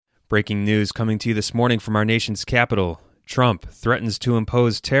Breaking news coming to you this morning from our nation's capital. Trump threatens to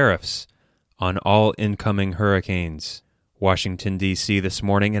impose tariffs on all incoming hurricanes. Washington, D.C. this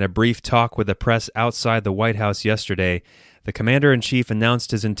morning, in a brief talk with the press outside the White House yesterday, the commander-in-chief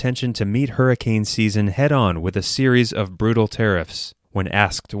announced his intention to meet hurricane season head-on with a series of brutal tariffs. When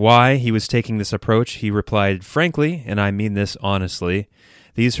asked why he was taking this approach, he replied, "Frankly, and I mean this honestly,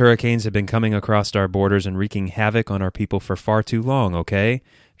 these hurricanes have been coming across our borders and wreaking havoc on our people for far too long, okay?"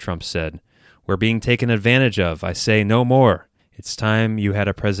 Trump said. "We're being taken advantage of. I say no more. It's time you had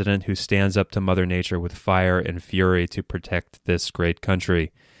a president who stands up to Mother Nature with fire and fury to protect this great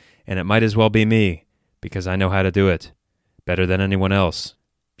country. And it might as well be me, because I know how to do it better than anyone else."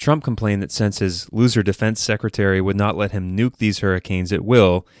 Trump complained that since his loser defense secretary would not let him nuke these hurricanes at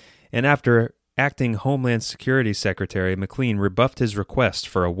will, and after acting Homeland Security Secretary McClain rebuffed his request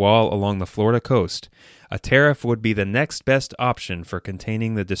for a wall along the Florida coast, a tariff would be the next best option for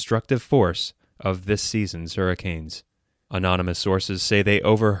containing the destructive force of this season's hurricanes. Anonymous sources say they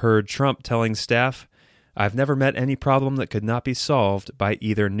overheard Trump telling staff, "I've never met any problem that could not be solved by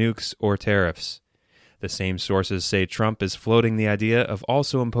either nukes or tariffs." The same sources say Trump is floating the idea of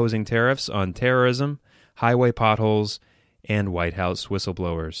also imposing tariffs on terrorism, highway potholes, and White House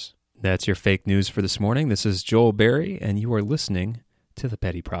whistleblowers. That's your fake news for this morning. This is Joel Berry, and you are listening to the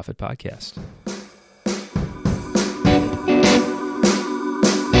Petty Prophet Podcast.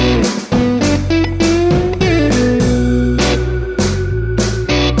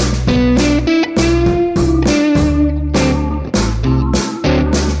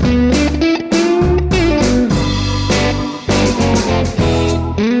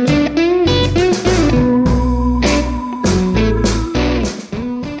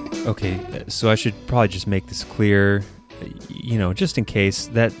 So I should probably just make this clear, just in case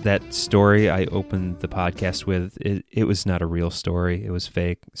that story I opened the podcast with, it was not a real story. It was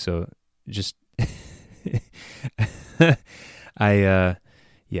fake. So just, I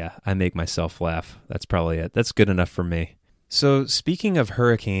make myself laugh. That's probably it. That's good enough for me. So speaking of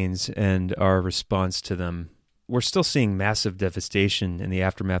hurricanes and our response to them, we're still seeing massive devastation in the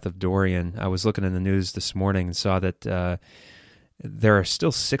aftermath of Dorian. I was looking in the news this morning and saw that there are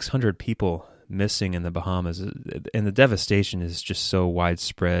still 600 people missing in the Bahamas, and the devastation is just so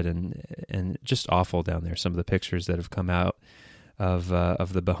widespread and just awful down there. Some of the pictures that have come out of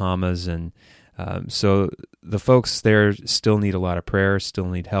the Bahamas, and so the folks there still need a lot of prayer, still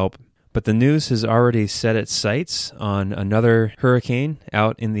need help. But the news has already set its sights on another hurricane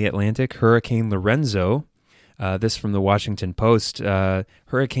out in the Atlantic, Hurricane Lorenzo. This from the Washington Post.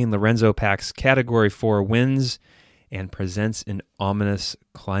 Hurricane Lorenzo packs Category 4 winds and presents an ominous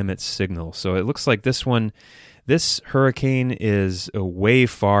climate signal. So it looks like this hurricane is way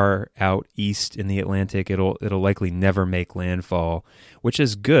far out east in the Atlantic. It'll likely never make landfall, which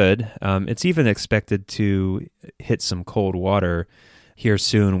is good. It's even expected to hit some cold water here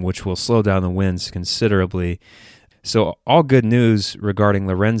soon, which will slow down the winds considerably. So all good news regarding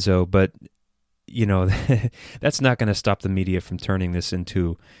Lorenzo, but that's not going to stop the media from turning this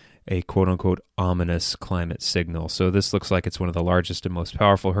into a quote-unquote ominous climate signal. So this looks like it's one of the largest and most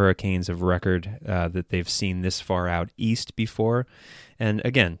powerful hurricanes of record that they've seen this far out east before. And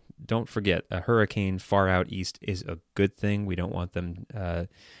again, don't forget, a hurricane far out east is a good thing. We don't want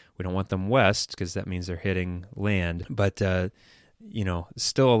them west, because that means they're hitting land. But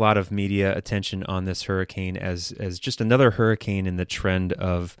still a lot of media attention on this hurricane as just another hurricane in the trend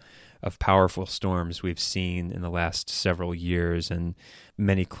of powerful storms we've seen in the last several years, and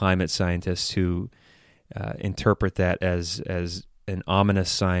many climate scientists who interpret that as an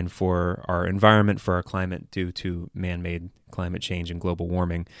ominous sign for our environment, for our climate, due to man-made climate change and global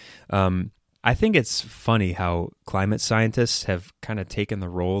warming. I think it's funny how climate scientists have kind of taken the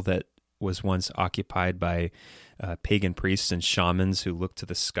role that was once occupied by pagan priests and shamans who look to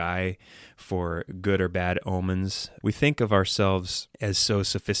the sky for good or bad omens. We think of ourselves as so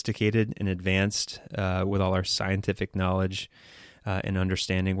sophisticated and advanced with all our scientific knowledge and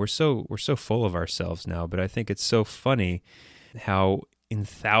understanding. We're so full of ourselves now, but I think it's so funny how in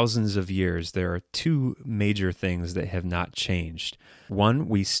thousands of years there are two major things that have not changed. One,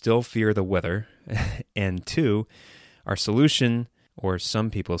 we still fear the weather, and two, our solution, or some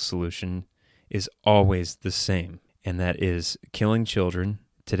people's solution, is always the same, and that is killing children.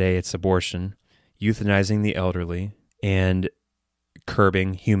 Today it's abortion, euthanizing the elderly, and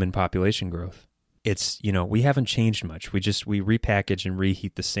curbing human population growth. It's, we haven't changed much. We repackage and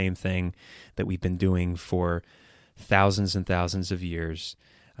reheat the same thing that we've been doing for thousands and thousands of years,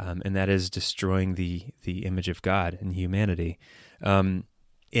 and that is destroying the image of God in humanity. In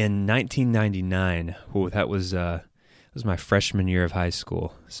 1999, that was It was my freshman year of high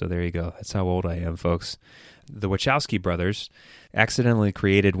school. So there you go. That's how old I am, folks. The Wachowski brothers accidentally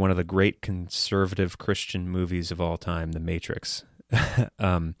created one of the great conservative Christian movies of all time, The Matrix.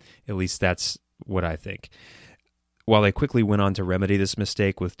 At least that's what I think. While they quickly went on to remedy this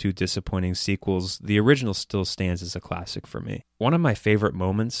mistake with 2 disappointing sequels, the original still stands as a classic for me. One of my favorite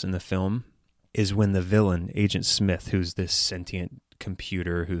moments in the film is when the villain, Agent Smith, who's this sentient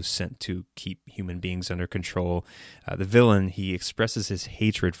computer who's sent to keep human beings under control, the villain, he expresses his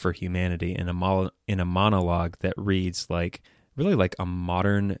hatred for humanity in a monologue that reads really like a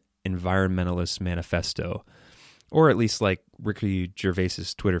modern environmentalist manifesto, or at least like Ricky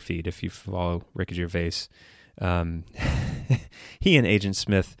Gervais's Twitter feed, if you follow Ricky Gervais. He and Agent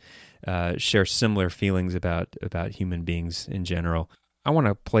Smith share similar feelings about human beings in general. I want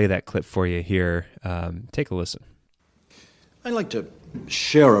to play that clip for you here. Take a listen. I'd like to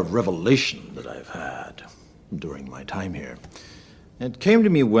share a revelation that I've had during my time here. It came to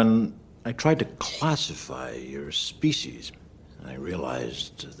me when I tried to classify your species. I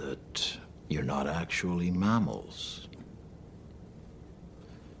realized that you're not actually mammals.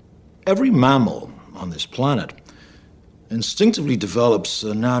 Every mammal on this planet instinctively develops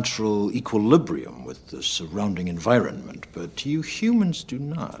a natural equilibrium with the surrounding environment, but you humans do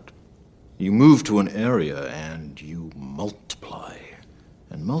not. You move to an area and you multiply,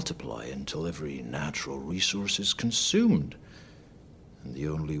 and multiply until every natural resource is consumed. And the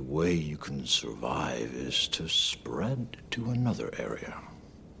only way you can survive is to spread to another area.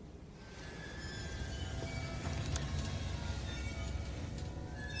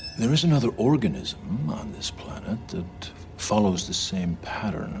 There is another organism on this planet that follows the same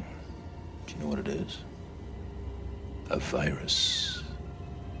pattern. Do you know what it is? A virus.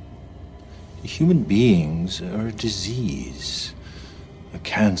 Human beings are a disease, a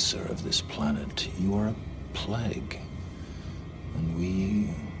cancer of this planet. You are a plague, and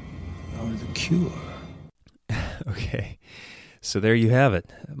we are the cure. Okay, so there you have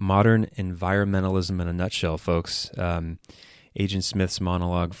it. Modern environmentalism in a nutshell, folks. Agent Smith's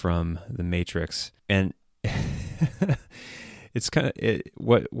monologue from The Matrix, and it's kind of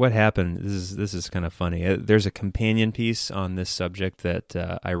what happened. This is kind of funny. There's a companion piece on this subject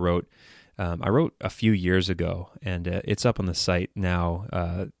that I wrote. I wrote a few years ago, and it's up on the site now,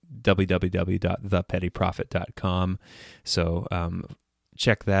 www.thepettyprophet.com. So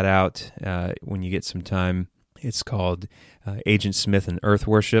check that out when you get some time. It's called Agent Smith and Earth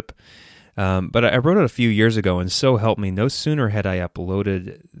Worship. But I wrote it a few years ago, and so help me, no sooner had I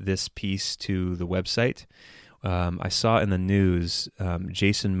uploaded this piece to the website, I saw in the news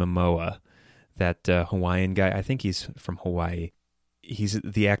Jason Momoa, that Hawaiian guy. I think he's from Hawaii. He's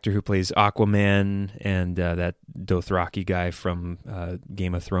the actor who plays Aquaman, and that Dothraki guy from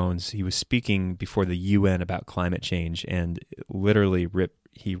Game of Thrones. He was speaking before the UN about climate change, and literally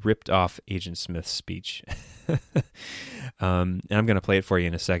ripped off Agent Smith's speech. And I'm going to play it for you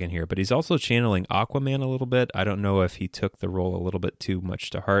in a second here, but he's also channeling Aquaman a little bit. I don't know if he took the role a little bit too much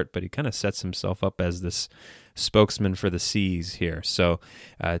to heart, but he kind of sets himself up as this spokesman for the seas here. So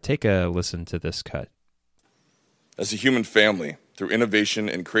take a listen to this cut. As a human family, through innovation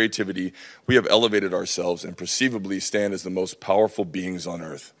and creativity, we have elevated ourselves and perceivably stand as the most powerful beings on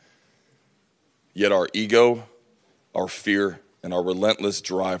earth. Yet our ego, our fear, and our relentless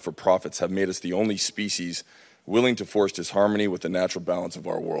drive for profits have made us the only species willing to force disharmony with the natural balance of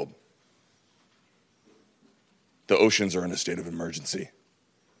our world. The oceans are in a state of emergency.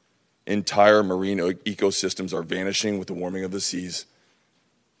 Entire marine ecosystems are vanishing with the warming of the seas.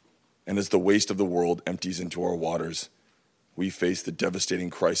 And as the waste of the world empties into our waters, we face the devastating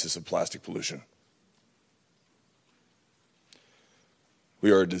crisis of plastic pollution.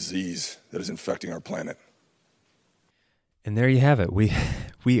 We are a disease that is infecting our planet. And there you have it.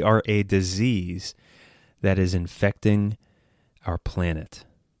 We are a disease that is infecting our planet.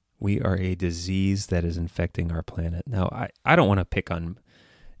 We are a disease that is infecting our planet. Now, I don't want to pick on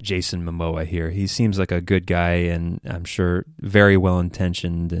Jason Momoa here. He seems like a good guy, and I'm sure very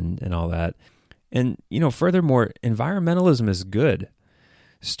well-intentioned and all that. And, furthermore, environmentalism is good.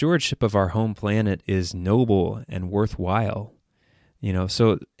 Stewardship of our home planet is noble and worthwhile.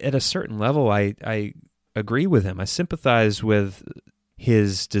 So at a certain level, I agree with him. I sympathize with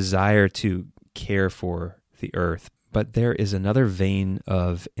his desire to care for the earth. But there is another vein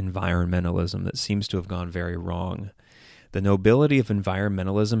of environmentalism that seems to have gone very wrong. The nobility of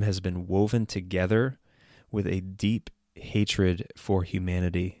environmentalism has been woven together with a deep hatred for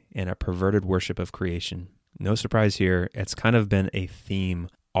humanity and a perverted worship of creation. No surprise here, it's kind of been a theme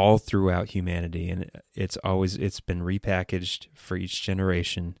all throughout humanity, and it's been repackaged for each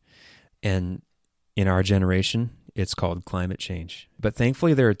generation. And in our generation, it's called climate change. But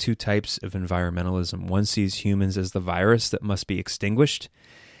thankfully, there are two types of environmentalism. One sees humans as the virus that must be extinguished,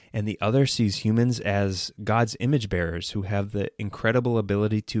 and the other sees humans as God's image bearers who have the incredible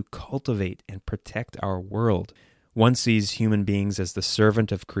ability to cultivate and protect our world. One sees human beings as the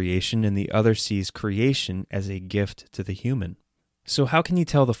servant of creation, and the other sees creation as a gift to the human. So how can you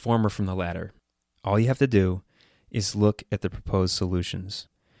tell the former from the latter? All you have to do is look at the proposed solutions.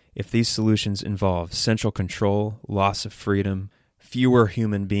 If these solutions involve central control, loss of freedom, fewer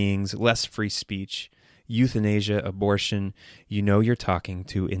human beings, less free speech, euthanasia, abortion, you know you're talking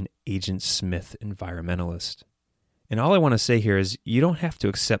to an Agent Smith environmentalist. And all I want to say here is you don't have to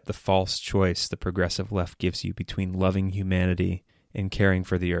accept the false choice the progressive left gives you between loving humanity and caring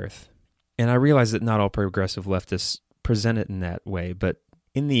for the earth. And I realize that not all progressive leftists present it in that way, but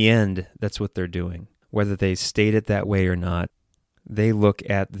in the end, that's what they're doing. Whether they state it that way or not, they look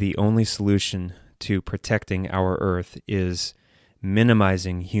at the only solution to protecting our earth is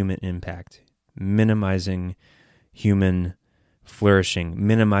minimizing human impact, minimizing human flourishing,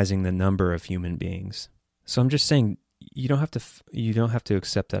 minimizing the number of human beings. So I'm just saying, you don't have to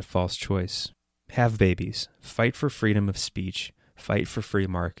accept that false choice. Have babies, fight for freedom of speech, fight for free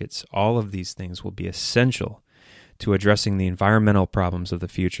markets. All of these things will be essential to addressing the environmental problems of the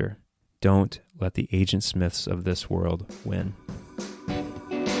future. Don't let the Agent Smiths of this world win.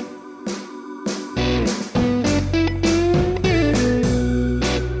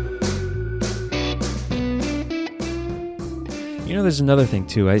 You know, there's another thing,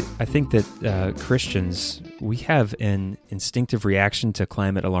 too. I think that Christians, we have an instinctive reaction to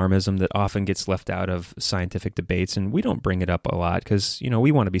climate alarmism that often gets left out of scientific debates, and we don't bring it up a lot because, you know,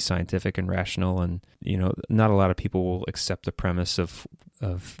 we want to be scientific and rational, and, you know, not a lot of people will accept the premise of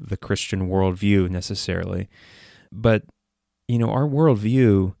the Christian worldview necessarily. But, you know, our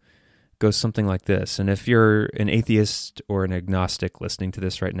worldview goes something like this, and if you're an atheist or an agnostic listening to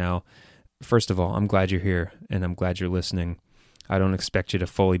this right now, first of all, I'm glad you're here, and I'm glad you're listening. I don't expect you to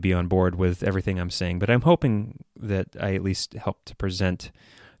fully be on board with everything I'm saying, but I'm hoping that I at least help to present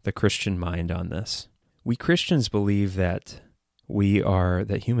the Christian mind on this. We Christians believe that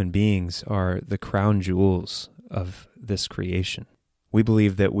human beings are the crown jewels of this creation. We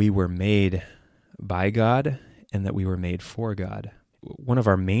believe that we were made by God and that we were made for God. One of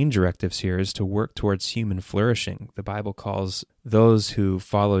our main directives here is to work towards human flourishing. The Bible calls those who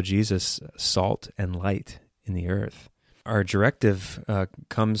follow Jesus salt and light in the earth. Our directive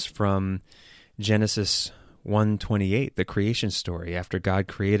comes from Genesis 1:28, the creation story. After God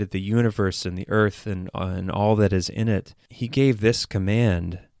created the universe and the earth and all that is in it, he gave this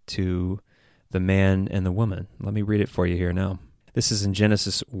command to the man and the woman. Let me read it for you here now. This is in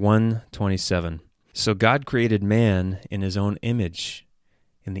Genesis 1:27. So God created man in his own image.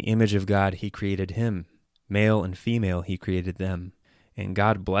 In the image of God he created him. Male and female he created them. And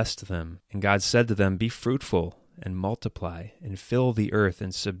God blessed them. And God said to them, be fruitful and multiply, and fill the earth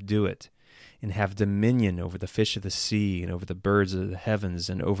and subdue it, and have dominion over the fish of the sea, and over the birds of the heavens,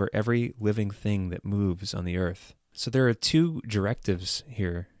 and over every living thing that moves on the earth. So there are two directives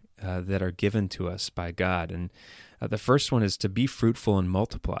here that are given to us by God, and the first one is to be fruitful and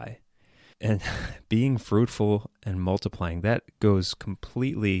multiply. And being fruitful and multiplying, that goes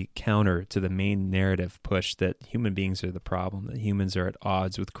completely counter to the main narrative push that human beings are the problem, that humans are at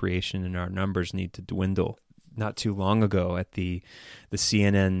odds with creation and our numbers need to dwindle. Not too long ago at the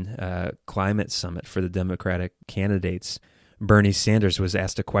CNN climate summit for the Democratic candidates, Bernie Sanders was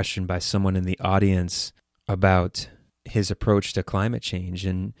asked a question by someone in the audience about his approach to climate change.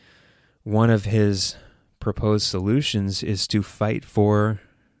 And one of his proposed solutions is to fight for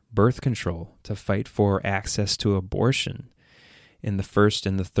birth control, to fight for access to abortion in the first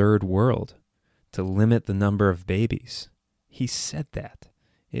and the third world, to limit the number of babies. He said that.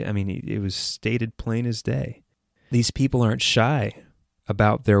 I mean, it was stated plain as day. These people aren't shy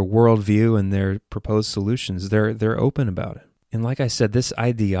about their worldview and their proposed solutions. They're open about it. And like I said, this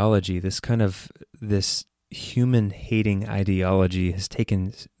ideology, this human-hating ideology has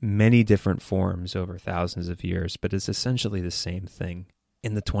taken many different forms over thousands of years, but it's essentially the same thing.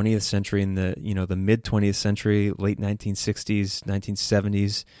 In the 20th century, in the mid-20th century, late 1960s,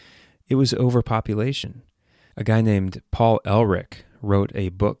 1970s, it was overpopulation. A guy named Paul Ehrlich wrote a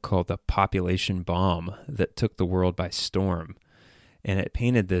book called The Population Bomb that took the world by storm. And it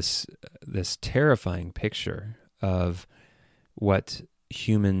painted this terrifying picture of what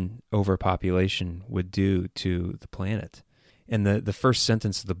human overpopulation would do to the planet. And the first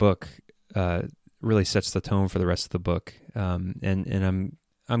sentence of the book really sets the tone for the rest of the book. And I'm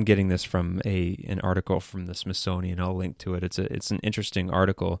I'm getting this from an article from the Smithsonian. I'll link to it. It's an interesting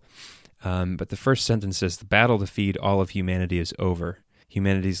article. But the first sentence is, "The battle to feed all of humanity is over.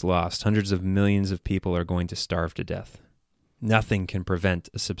 Humanity's lost. Hundreds of millions of people are going to starve to death. Nothing can prevent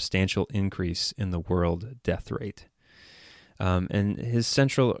a substantial increase in the world death rate." And his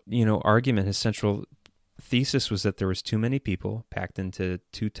central, argument, his central thesis was that there was too many people packed into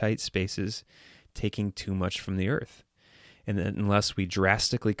too tight spaces, taking too much from the earth. And that unless we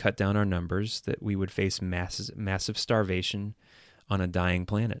drastically cut down our numbers, that we would face massive starvation on a dying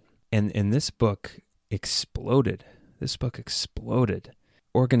planet. And this book exploded.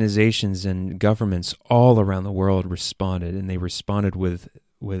 Organizations and governments all around the world responded, and they responded with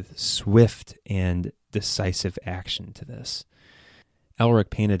swift and decisive action to this. Elric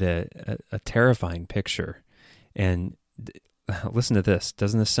painted a terrifying picture. And listen to this.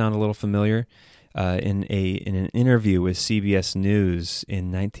 Doesn't this sound a little familiar? In an interview with CBS News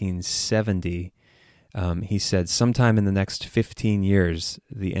in 1970, he said, "Sometime in the next 15 years,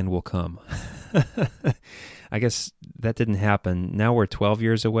 the end will come." I guess that didn't happen. Now we're 12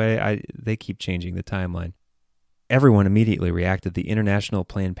 years away. They keep changing the timeline. Everyone immediately reacted. The International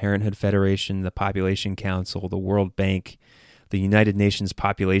Planned Parenthood Federation, the Population Council, the World Bank, the United Nations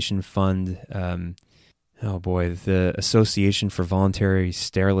Population Fund, the Association for Voluntary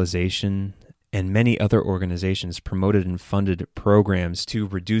Sterilization, and many other organizations promoted and funded programs to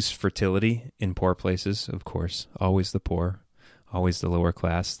reduce fertility in poor places, of course, always the poor, always the lower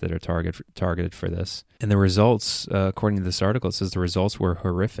class that are targeted for this. And the results, according to this article, it says the results were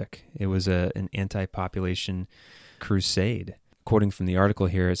horrific. It was an anti-population crusade. Quoting from the article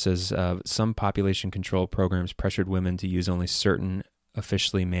here, it says, some population control programs pressured women to use only certain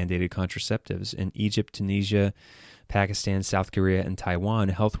officially mandated contraceptives. In Egypt, Tunisia, Pakistan, South Korea, and Taiwan,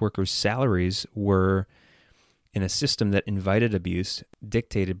 health workers' salaries were in a system that invited abuse,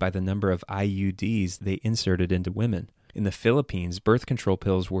 dictated by the number of IUDs they inserted into women. In the Philippines, birth control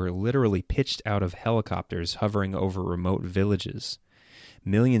pills were literally pitched out of helicopters hovering over remote villages.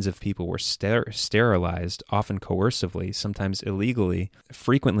 Millions of people were sterilized, often coercively, sometimes illegally,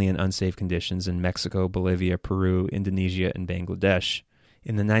 frequently in unsafe conditions in Mexico, Bolivia, Peru, Indonesia, and Bangladesh.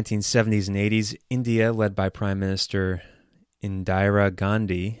 In the 1970s and 80s, India, led by Prime Minister Indira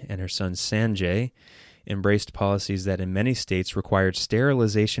Gandhi and her son Sanjay, embraced policies that in many states required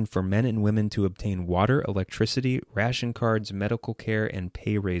sterilization for men and women to obtain water, electricity, ration cards, medical care, and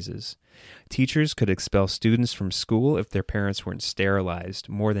pay raises. Teachers could expel students from school if their parents weren't sterilized.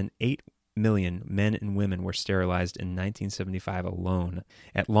 More than 8 million men and women were sterilized in 1975 alone.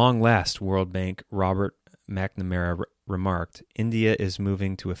 At long last, World Bank Robert McNamara remarked, India is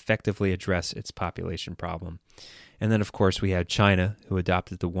moving to effectively address its population problem. And then, of course, we had China, who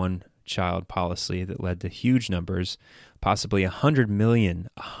adopted the one-child policy that led to huge numbers, possibly 100 million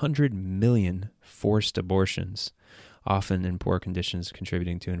forced abortions, often in poor conditions,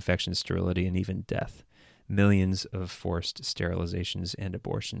 contributing to infection, sterility, and even death. Millions of forced sterilizations and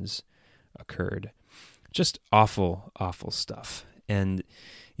abortions occurred. Just awful, awful stuff. And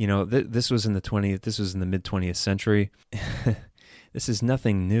this was in the mid-20th century. This is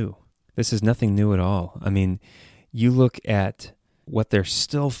nothing new. This is nothing new at all. I mean, you look at what they're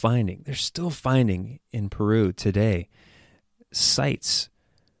still finding. They're still finding in Peru today sites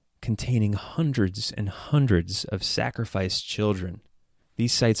containing hundreds and hundreds of sacrificed children.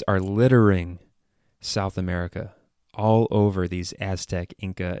 These sites are littering South America, all over these Aztec,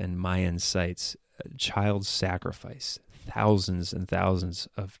 Inca, and Mayan sites. Child sacrifice. Thousands and thousands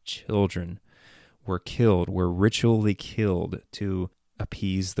of children were ritually killed to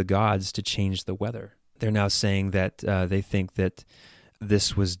appease the gods, to change the weather. They're now saying that they think that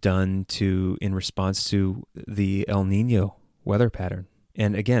this was done in response to the El Nino weather pattern.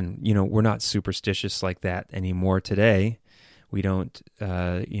 And again, we're not superstitious like that anymore today. We don't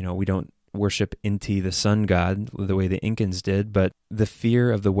worship Inti, the sun god, the way the Incans did, but the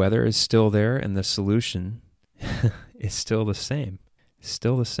fear of the weather is still there, and the solution is still the same.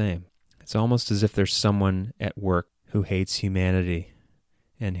 Still the same. It's almost as if there's someone at work who hates humanity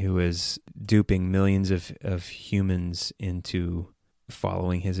and who is duping millions of humans into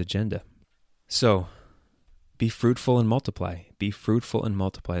following his agenda. So, be fruitful and multiply. Be fruitful and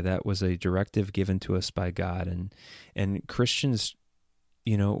multiply. That was a directive given to us by God. And Christians,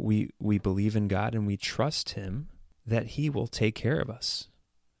 we believe in God and we trust Him that He will take care of us,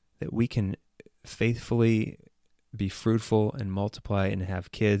 that we can faithfully be fruitful and multiply and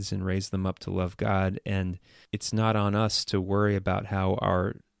have kids and raise them up to love God. And it's not on us to worry about how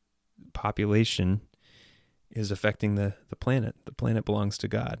our population is affecting the planet. The planet belongs to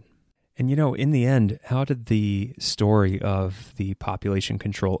God. And in the end, how did the story of the population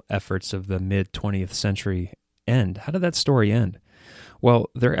control efforts of the mid-20th century end? How did that story end? Well,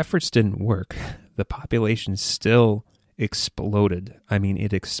 their efforts didn't work. The population still exploded. I mean,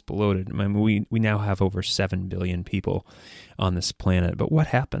 it exploded. I mean, we now have over 7 billion people on this planet. But what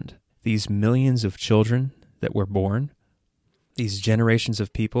happened? These millions of children that were born, these generations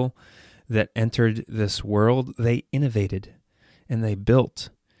of people that entered this world, they innovated and they built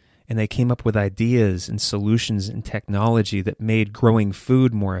and they came up with ideas and solutions and technology that made growing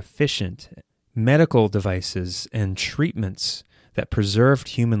food more efficient, medical devices and treatments that preserved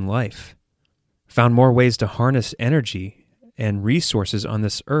human life, found more ways to harness energy and resources on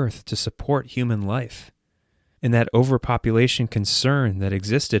this earth to support human life. And that overpopulation concern that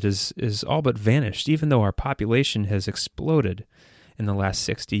existed is all but vanished, even though our population has exploded in the last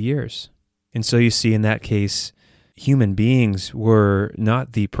 60 years. And so you see in that case, human beings were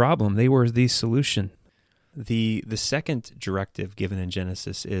not the problem, they were the solution. The second directive given in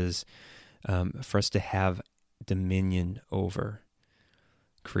Genesis is for us to have dominion over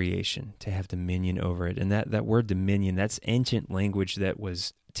creation, to have dominion over it. And that word dominion, that's ancient language that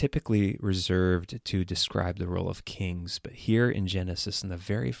was typically reserved to describe the role of kings. But here in Genesis, in the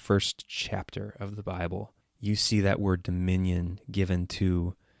very first chapter of the Bible, you see that word dominion given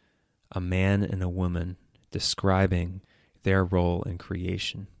to a man and a woman, describing their role in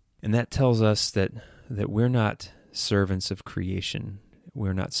creation. And that tells us that we're not servants of creation.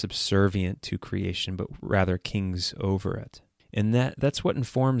 We're not subservient to creation, but rather kings over it. And that's what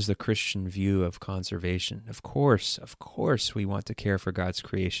informs the Christian view of conservation. Of course, we want to care for God's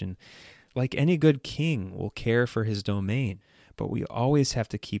creation. Like any good king will care for his domain. But we always have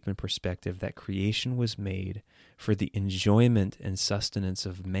to keep in perspective that creation was made for the enjoyment and sustenance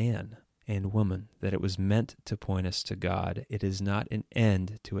of man and woman, that it was meant to point us to God. It is not an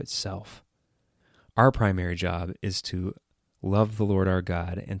end to itself. Our primary job is to love the Lord our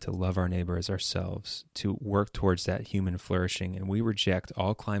God and to love our neighbor as ourselves, to work towards that human flourishing. And we reject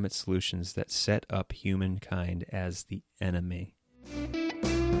all climate solutions that set up humankind as the enemy.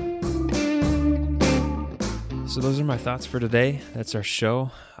 So those are my thoughts for today. That's our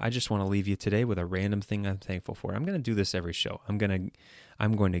show. I just want to leave you today with a random thing I'm thankful for. I'm going to do this every show. I'm going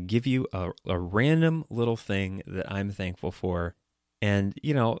to give you a random little thing that I'm thankful for. And,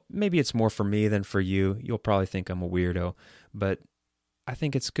 maybe it's more for me than for you. You'll probably think I'm a weirdo, but I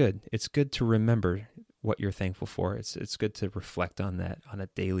think it's good. It's good to remember what you're thankful for. It's good to reflect on that on a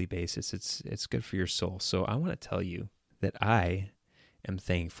daily basis. It's good for your soul. So I want to tell you that I am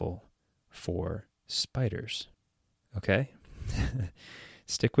thankful for spiders. Okay?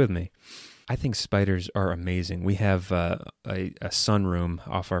 Stick with me. I think spiders are amazing. We have a sunroom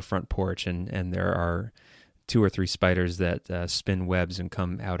off our front porch, and there are 2 or 3 spiders that spin webs and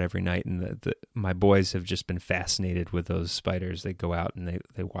come out every night. And my boys have just been fascinated with those spiders. They go out and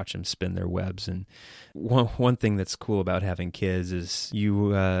they watch them spin their webs. And one thing that's cool about having kids is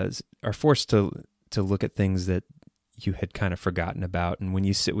you are forced to look at things that you had kind of forgotten about. And when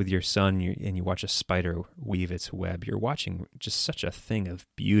you sit with your son and you watch a spider weave its web, you're watching just such a thing of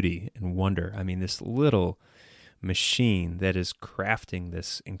beauty and wonder. I mean, this little machine that is crafting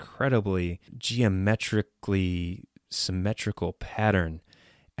this incredibly geometrically symmetrical pattern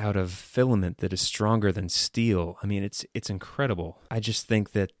out of filament that is stronger than steel. I mean, it's incredible. I just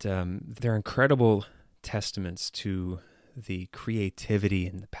think that they're incredible testaments to the creativity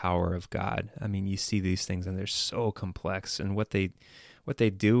and the power of God. I mean, you see these things and they're so complex, and what they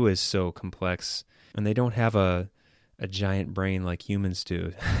do is so complex, and they don't have a giant brain like humans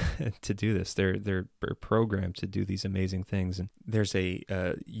do to do this. They're programmed to do these amazing things. And there's a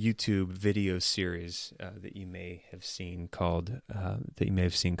YouTube video series that you may have seen called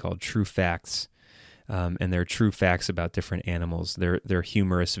True Facts. And they're true facts about different animals. They're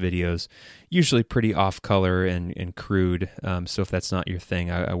humorous videos, usually pretty off color and crude. So if that's not your thing,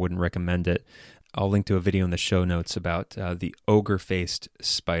 I wouldn't recommend it. I'll link to a video in the show notes about the ogre-faced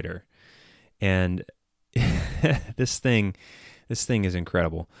spider. And this thing is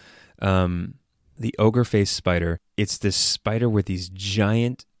incredible. The ogre-faced spider, it's this spider with these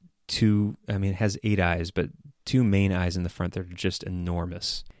giant it has 8 eyes, but 2 main eyes in the front that are just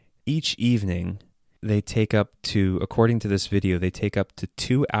enormous. Each evening, according to this video, they take up to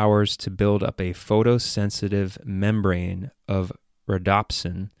 2 hours to build up a photosensitive membrane of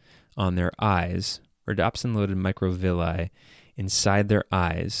rhodopsin on their eyes, rhodopsin-loaded microvilli inside their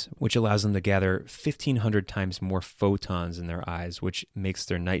eyes, which allows them to gather 1,500 times more photons in their eyes, which makes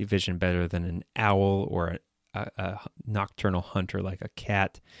their night vision better than an owl or a nocturnal hunter like a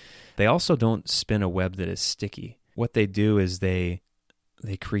cat. They also don't spin a web that is sticky. What they do is they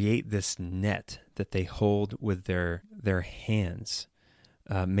they create this net that they hold with their hands,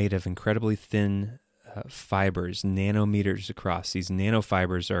 made of incredibly thin fibers, nanometers across. These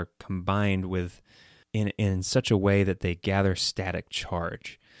nanofibers are combined with in such a way that they gather static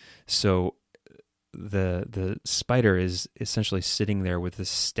charge. So the spider is essentially sitting there with this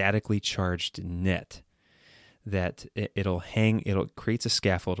statically charged net that it creates a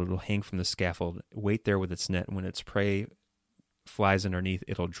scaffold, it'll hang from the scaffold, wait there with its net, and when its prey flies underneath,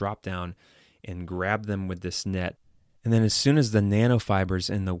 it'll drop down and grab them with this net. And then as soon as the nanofibers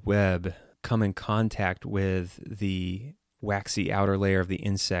in the web come in contact with the waxy outer layer of the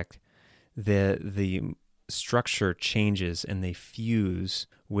insect, the structure changes and they fuse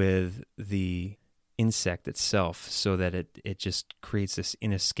with the insect itself so that it just creates this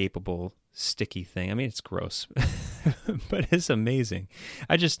inescapable sticky thing. I mean, it's gross, but it's amazing.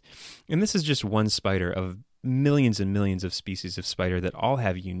 And this is just one spider of millions and millions of species of spider that all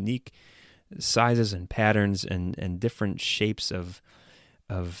have unique sizes and patterns and different shapes of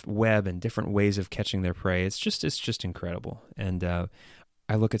web and different ways of catching their prey. It's just incredible. And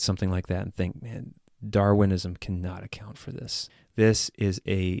I look at something like that and think, man, Darwinism cannot account for this. This is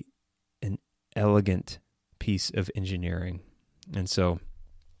an elegant piece of engineering. And so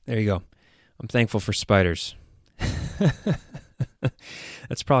there you go. I'm thankful for spiders.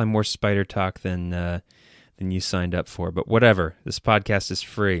 That's probably more spider talk than you signed up for, but whatever. This podcast is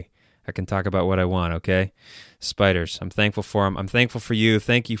free. I can talk about what I want, okay? Spiders. I'm thankful for them. I'm thankful for you.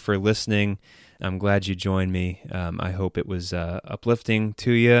 Thank you for listening. I'm glad you joined me. I hope it was uplifting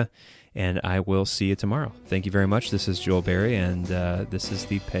to you, and I will see you tomorrow. Thank you very much. This is Joel Berry, and this is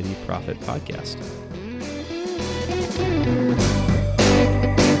the Petty Prophet Podcast.